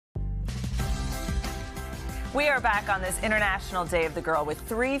We are back on this International Day of the Girl with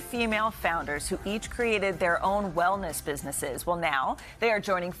 3 female founders who each created their own wellness businesses. Well, now they are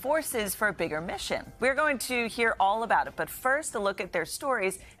joining forces for a bigger mission. We're going to hear all about it, but first a look at their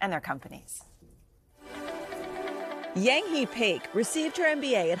stories and their companies. Yanghee Paik received her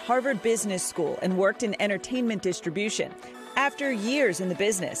MBA at Harvard Business School and worked in entertainment distribution. After years in the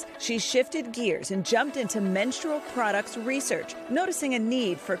business, she shifted gears and jumped into menstrual products research, noticing a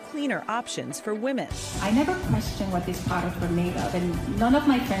need for cleaner options for women. I never questioned what these products were made of, and none of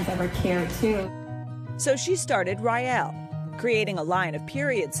my friends ever cared too. So she started Rael, creating a line of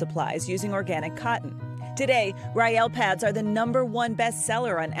period supplies using organic cotton. Today, Rael pads are the #1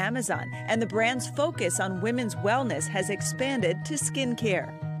 bestseller on Amazon, and the brand's focus on women's wellness has expanded to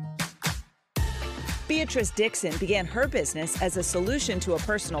skincare. Beatrice Dixon began her business as a solution to a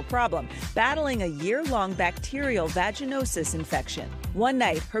personal problem, battling a year-long bacterial vaginosis infection. One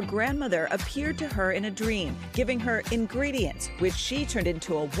night, her grandmother appeared to her in a dream, giving her ingredients, which she turned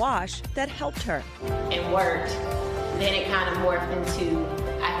into a wash that helped her. It worked. Then it kind of morphed into,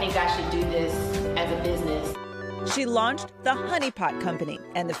 I think I should do this as a business. She launched the Honey Pot Company,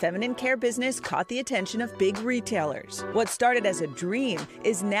 and the feminine care business caught the attention of big retailers. What started as a dream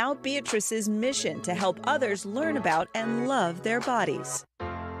is now Beatrice's mission to help others learn about and love their bodies.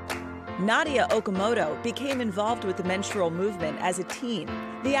 Nadya Okamoto became involved with the menstrual movement as a teen.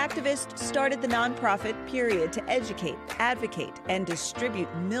 The activist started the nonprofit Period to educate, advocate, and distribute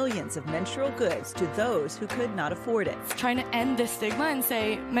millions of menstrual goods to those who could not afford it. Trying to end this stigma and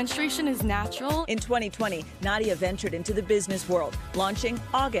say menstruation is natural. In 2020, Nadya ventured into the business world, launching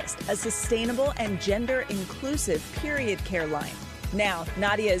August, a sustainable and gender-inclusive period care line. Now,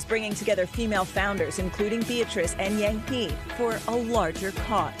 Nadya is bringing together female founders, including Beatrice and Yanghee, for a larger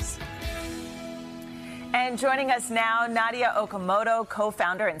cause. And joining us now, Nadya Okamoto,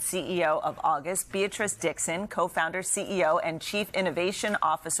 co-founder and CEO of August, Beatrice Dixon, co-founder, CEO, and Chief Innovation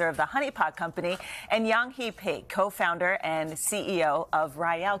Officer of the Honey Pot Company, and Yanghee Paik, co-founder and CEO of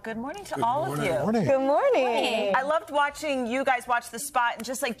Rael. Good morning to all of you. Good morning. I loved watching you guys watch the spot and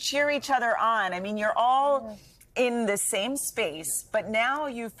just like cheer each other on. I mean, you're all in the same space, but now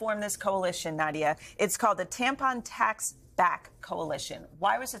you form this coalition, Nadya. It's called the Tampon Tax Back Coalition.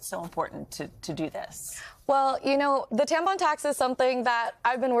 Why was it so important to do this? Well, you know, the tampon tax is something that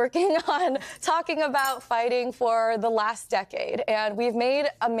I've been working on, talking about, fighting for the last decade, and we've made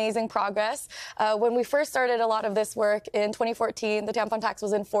amazing progress. When we first started a lot of this work in 2014, the tampon tax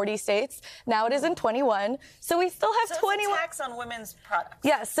was in 40 states. Now it is in 21, so we still have 21. It's a tax on women's products.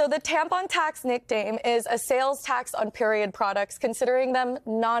 Yes, so the tampon tax nickname is a sales tax on period products, considering them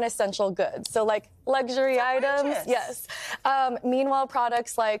non-essential goods. So like luxury items, yes. Meanwhile,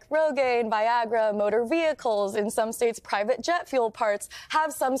 products like Rogaine, Viagra, motor vehicles, in some states, private jet fuel parts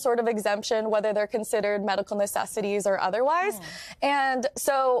have some sort of exemption, whether they're considered medical necessities or otherwise. And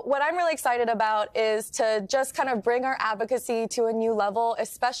so what I'm really excited about is to just kind of bring our advocacy to a new level,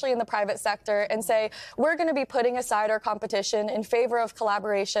 especially in the private sector, and say, we're going to be putting aside our competition in favor of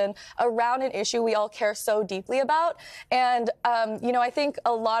collaboration around an issue we all care so deeply about. And, you know, I think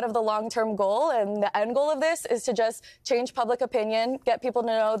a lot of the long-term goal and the end goal of this is to just change public opinion, get people to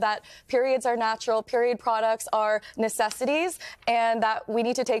know that periods are natural, period products are necessities, and that we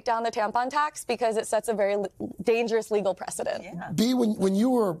need to take down the tampon tax because it sets a very dangerous legal precedent. Yeah. Bea, when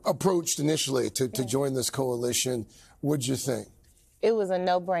you were approached initially to join this coalition, what'd you think? It was a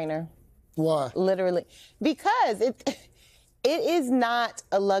no-brainer. Why? Literally. Because it is not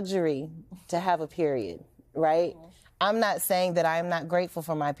a luxury to have a period, right? I'm not saying that I am not grateful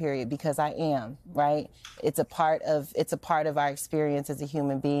for my period, because I am, right? It's a part of our experience as a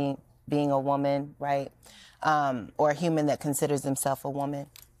human being a woman, right? Or a human that considers himself a woman.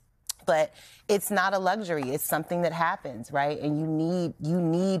 But it's not a luxury. It's something that happens, right? And you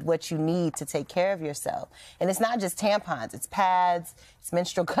need what you need to take care of yourself. And it's not just tampons. It's pads. It's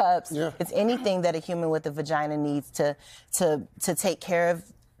menstrual cups. Yeah. It's anything that a human with a vagina needs to take care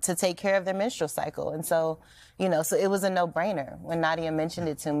of their menstrual cycle. And so, you know, so it was a no-brainer. When Nadya mentioned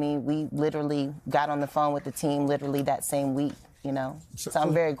it to me, we literally got on the phone with the team literally that same week, you know. So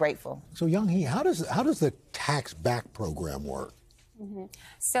I'm very grateful. So Yanghee, how does the tax back program work?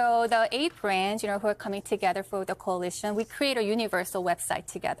 So the 8 brands, who are coming together for the coalition, we create a universal website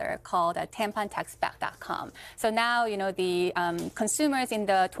together called TamponTaxBack.com. So now, the consumers in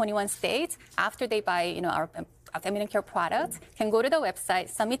the 21 states, after they buy, our feminine care products can go to the website,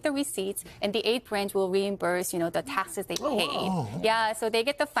 submit the receipts, and the 8 branch will reimburse, the taxes they paid. Yeah, so they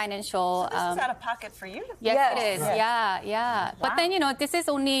get the financial. So this is out of pocket for you. Yes, it is. Yeah. Wow. But then, this is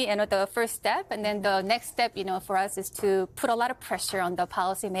only, the first step, and then the next step, for us is to put a lot of pressure on the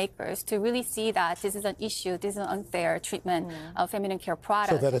policymakers to really see that this is an issue, this is an unfair treatment of feminine care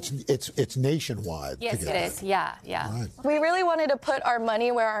products. So that it's nationwide. Yes, together. it is. Yeah. Right. We really wanted to put our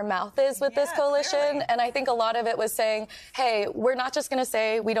money where our mouth is with this coalition, clearly. and I think a lot of it was saying, hey, we're not just going to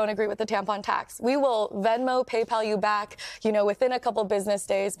say we don't agree with the tampon tax. We will Venmo, PayPal you back, within a couple business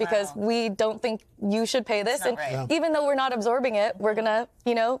days because we don't think you should pay this. And even though we're not absorbing it, we're going to,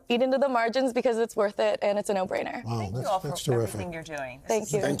 eat into the margins because it's worth it and it's a no-brainer. Wow, Thank you all for terrific. everything you're doing.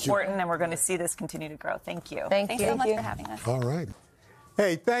 Thank you. This is important, and we're going to see this continue to grow. Thank you. Thank Thanks so much for having us. All right.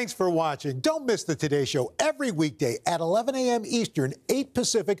 Hey, thanks for watching. Don't miss the Today Show every weekday at 11 a.m. Eastern, 8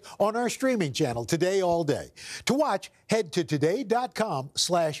 Pacific on our streaming channel, Today All Day. To watch, head to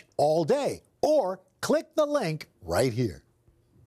today.com/allday or click the link right here.